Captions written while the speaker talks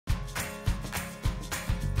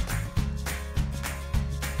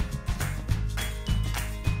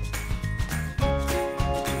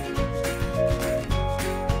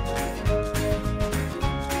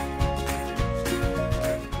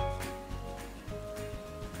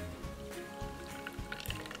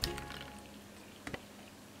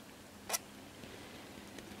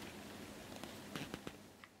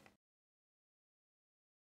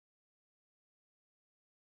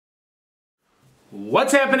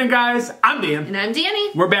What's happening, guys? I'm Dan. And I'm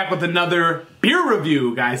Dani. We're back with another beer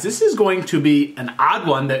review, guys. This is going to be an odd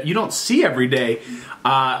one that you don't see every day.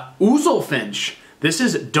 Oozlefinch. This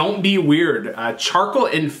is Don't Be Weird. Charcoal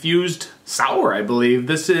infused sour, I believe.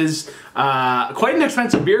 This is quite an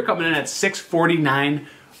expensive beer, coming in at $6.49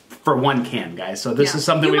 for one can, guys. So this is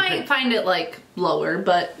something you might find it like lower,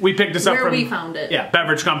 but we picked this up where from we found it. Yeah,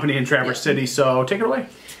 Beverage Company in Traverse City. So take it away.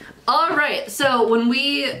 All right. So when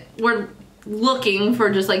we were looking for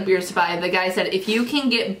just like beers to buy, the guy said if you can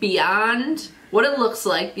get beyond what it looks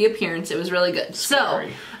like, the appearance, it was really good.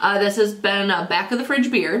 Scary. So this has been a back of the fridge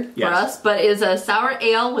beer for us, but is a sour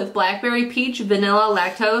ale with blackberry, peach, vanilla,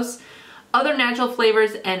 lactose, other natural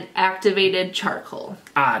flavors, and activated charcoal.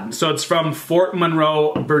 Odd. So it's from Fort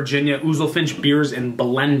Monroe, Virginia, Oozlefinch Beers and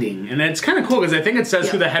Blending. And it's kind of cool because I think it says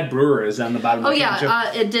who the head brewer is on the bottom of the can. Oh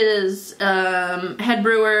yeah, it is head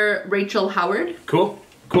brewer Rachel Howard. Cool.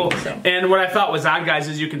 Cool. And what I thought was odd, guys,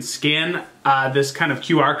 is you can scan this kind of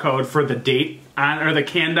QR code for the date on, or the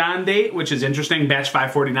canned on date, which is interesting, batch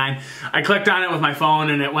 549. I clicked on it with my phone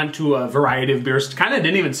and it went to a variety of beers. Kind of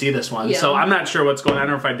didn't even see this one, so I'm not sure what's going on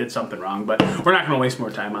or if I did something wrong, but we're not going to waste more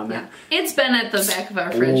time on that. It's been at the back of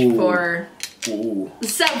our fridge for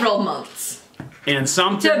several months. And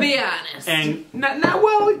something, to be honest, and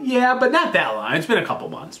well, yeah, but not that long. It's been a couple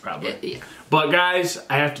months, probably. Yeah. But guys,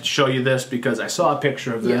 I have to show you this because I saw a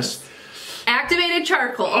picture of this. Activated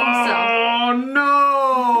charcoal. Oh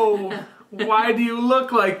no! Why do you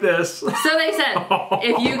look like this? So they said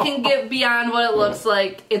if you can get beyond what it looks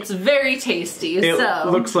like, it's very tasty. It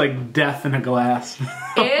looks like death in a glass.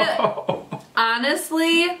 It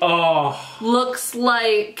honestly looks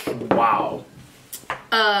like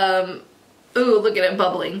ooh, look at it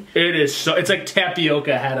bubbling. It is so, it's like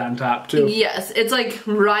tapioca head on top too. Yes, it's like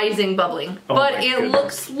rising bubbling. But it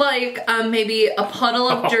looks like maybe a puddle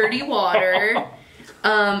of dirty water.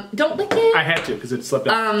 Don't lick it. I had to because it slipped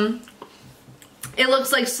out. It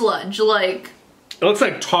looks like sludge, like... It looks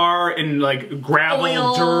like tar and like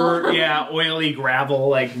gravel, dirt. Yeah, oily gravel,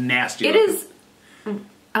 like nasty. It is... I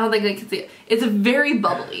don't think they can see it. It's very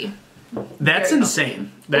bubbly. That's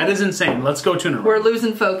insane. That is insane. Let's go to an aroma. We're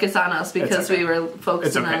losing focus on us because we were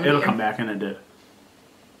focusing on It'll come back, and it did.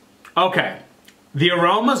 Okay. The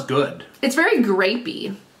aroma's good. It's very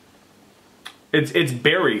grapey. It's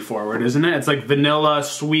berry forward, isn't it? It's like vanilla,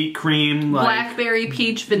 sweet cream. Like, blackberry,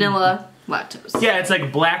 peach, vanilla, lactose. Yeah, it's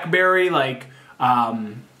like blackberry, like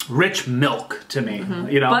rich milk to me.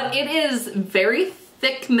 You know? But it is very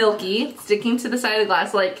thick, milky, sticking to the side of the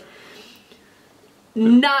glass, like...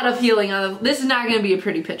 Not appealing on the, this is not going to be a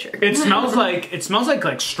pretty picture. It smells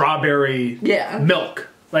like strawberry milk.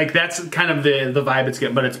 Like that's kind of the vibe it's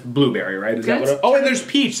getting, but it's blueberry, right? Is that what oh, and there's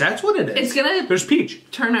peach. That's what it is. There's peach.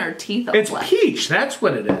 Turn our teeth up. It's peach. That's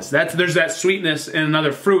what it is. There's that sweetness and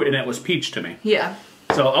another fruit, and it was peach to me. Yeah.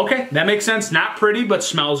 So okay, that makes sense. Not pretty, but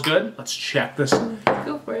smells good. Let's check this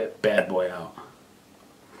Go for it. bad boy out.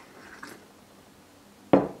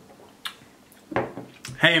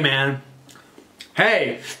 Hey, man.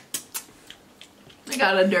 Hey, I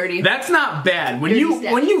got a dirty. That's not bad. When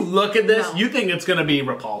you look at this, you think it's gonna be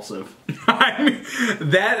repulsive. I mean,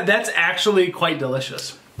 that's actually quite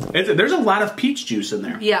delicious. There's a lot of peach juice in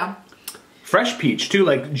there. Yeah. Fresh peach too,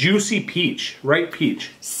 like juicy peach, ripe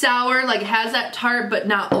peach. Sour, like has that tart, but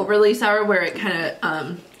not overly sour, where it kind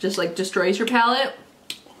of just like destroys your palate.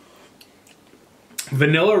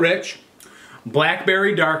 Vanilla rich,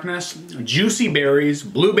 blackberry darkness, juicy berries,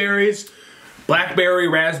 blueberries. Blackberry,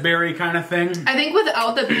 raspberry kind of thing. I think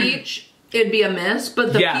without the peach, it'd be a miss,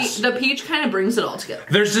 but the peach kind of brings it all together.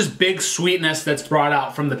 There's this big sweetness that's brought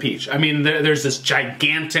out from the peach. I mean, there's this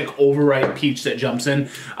gigantic overripe peach that jumps in.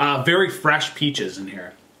 Very fresh peaches in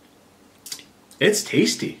here. It's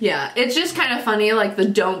tasty. Yeah, it's just kind of funny, like the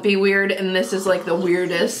Don't Be Weird, and this is like the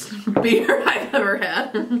weirdest beer I've ever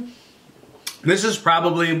had. This is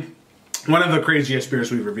probably one of the craziest beers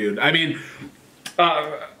we've reviewed. I mean...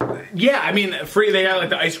 yeah, I mean, they got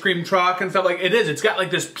like the ice cream truck and stuff like it is. It's got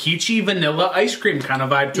like this peachy vanilla ice cream kind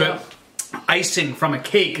of vibe to it. Icing from a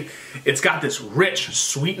cake. It's got this rich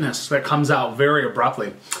sweetness that comes out very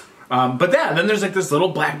abruptly. But yeah, then there's like this little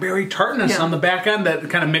blackberry tartness on the back end that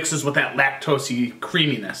kind of mixes with that lactosey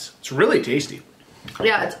creaminess. It's really tasty.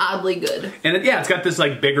 Yeah, it's oddly good. And it's got this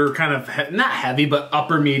like bigger kind of, not heavy, but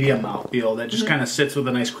upper medium mouthfeel that just kind of sits with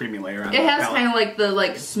a nice creamy layer on it. It has kind of like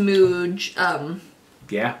the smooth,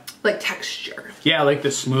 like texture. Yeah, like the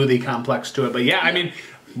smoothie complex to it. But I mean,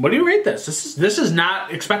 what do you rate this? This is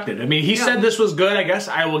not expected. I mean, he said this was good. I guess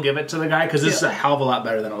I will give it to the guy because this is a hell of a lot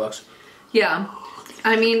better than it looks. Yeah.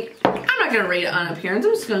 I mean, I'm not not going to rate it on appearance.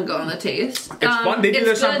 I'm just going to go on the taste. It's fun. They do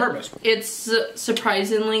this on purpose. It's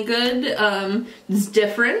surprisingly good. It's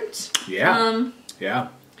different. Yeah. Yeah.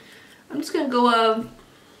 I'm just going to go a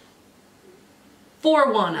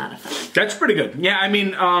 4.1 out of 5. That's pretty good. Yeah, I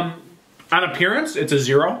mean, on appearance, it's a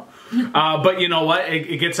 0. But you know what?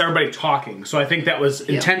 It gets everybody talking. So I think that was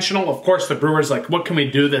intentional. Of course, the brewer's like, what can we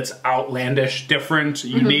do that's outlandish, different,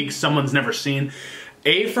 unique, someone's never seen?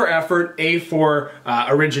 A for effort, A for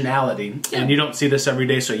originality. And you don't see this every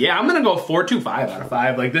day. So yeah, I'm going to go 4.25 out of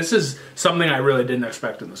 5. Like, this is something I really didn't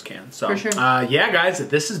expect in this can. So, for sure. Yeah, guys,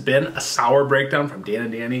 this has been a sour breakdown from Dan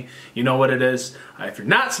and Dani. You know what it is. If you're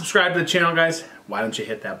not subscribed to the channel, guys, why don't you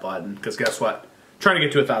hit that button? Because guess what? Trying to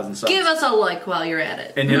get to 1,000 subs. Give us a like while you're at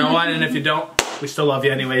it. And you know what? And if you don't, we still love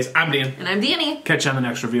you anyways. I'm Dan. And I'm Dani. Catch you on the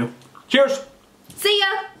next review. Cheers! See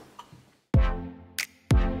ya!